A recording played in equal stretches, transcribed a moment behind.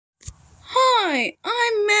Hi,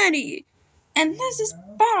 I'm Maddie, and this is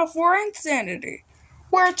Battle for Insanity,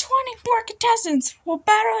 where 24 contestants will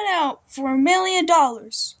battle it out for $1 million. Now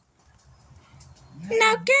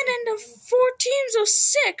get into 4 teams of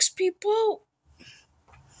 6, people.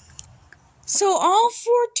 So all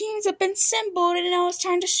 4 teams have been symboled, and now it's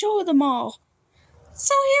time to show them all.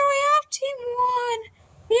 So here we have Team 1,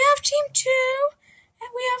 we have Team 2,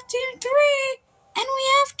 and we have Team 3, and we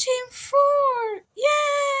have Team 4.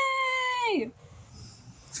 Yay!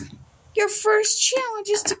 Your first challenge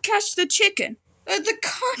is to catch the chicken. The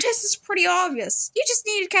contest is pretty obvious. You just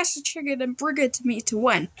need to catch the chicken and bring it to me to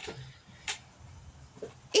win.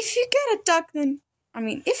 If you get a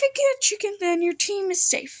chicken, then your team is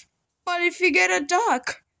safe. But if you get a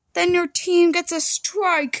duck, then your team gets a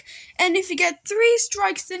strike. And if you get 3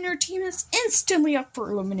 strikes, then your team is instantly up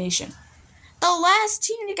for elimination. The last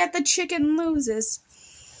team to get the chicken loses.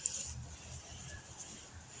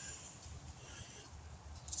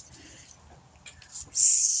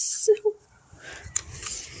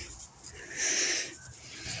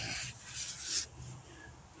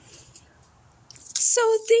 So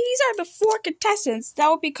these are the 4 contestants that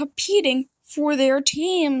will be competing for their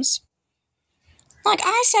teams. Like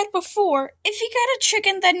I said before, if you get a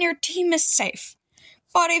chicken, then your team is safe.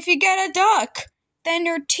 But if you get a duck, then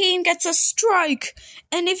your team gets a strike.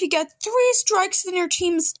 And if you get 3 strikes, then your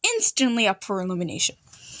team is instantly up for elimination.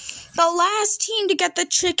 The last team to get the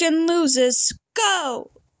chicken loses.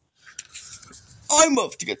 Go! I'm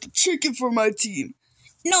off to get the chicken for my team.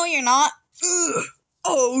 No, you're not. Ugh.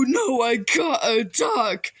 Oh no, I got a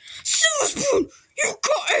duck. Silverspoon, you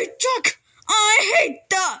got a duck. I hate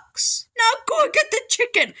ducks. Now go and get the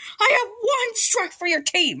chicken. I have 1 strike for your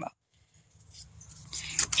team.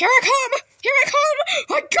 Here I come. Here I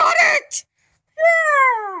come. I got it.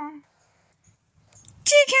 Yeah.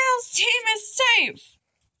 TKL's team is safe.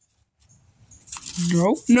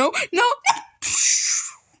 No.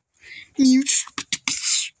 Mute.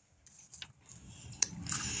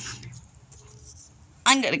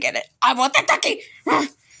 I'm gonna get it. I want the ducky.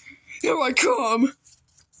 Here I come.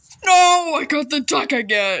 No, I got the duck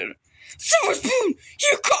again. Silverspoon,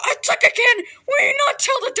 you got a duck again. Will you not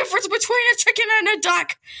tell the difference between a chicken and a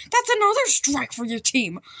duck? That's another strike for your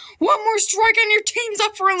team. 1 more strike and your team's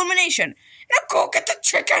up for elimination. Now go get the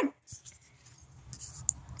chicken.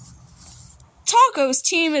 Taco's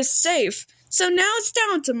team is safe. So now it's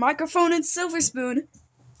down to Microphone and Silverspoon.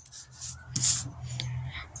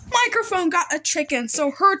 Microphone got a chicken,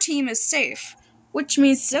 so her team is safe, which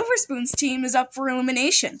means Silverspoon's team is up for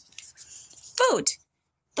elimination. Food.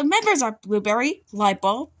 The members are Blueberry,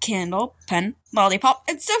 Lightbulb, Candle, Pen, Lollipop,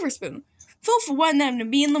 and Silverspoon. Vote for one of them to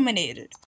be eliminated.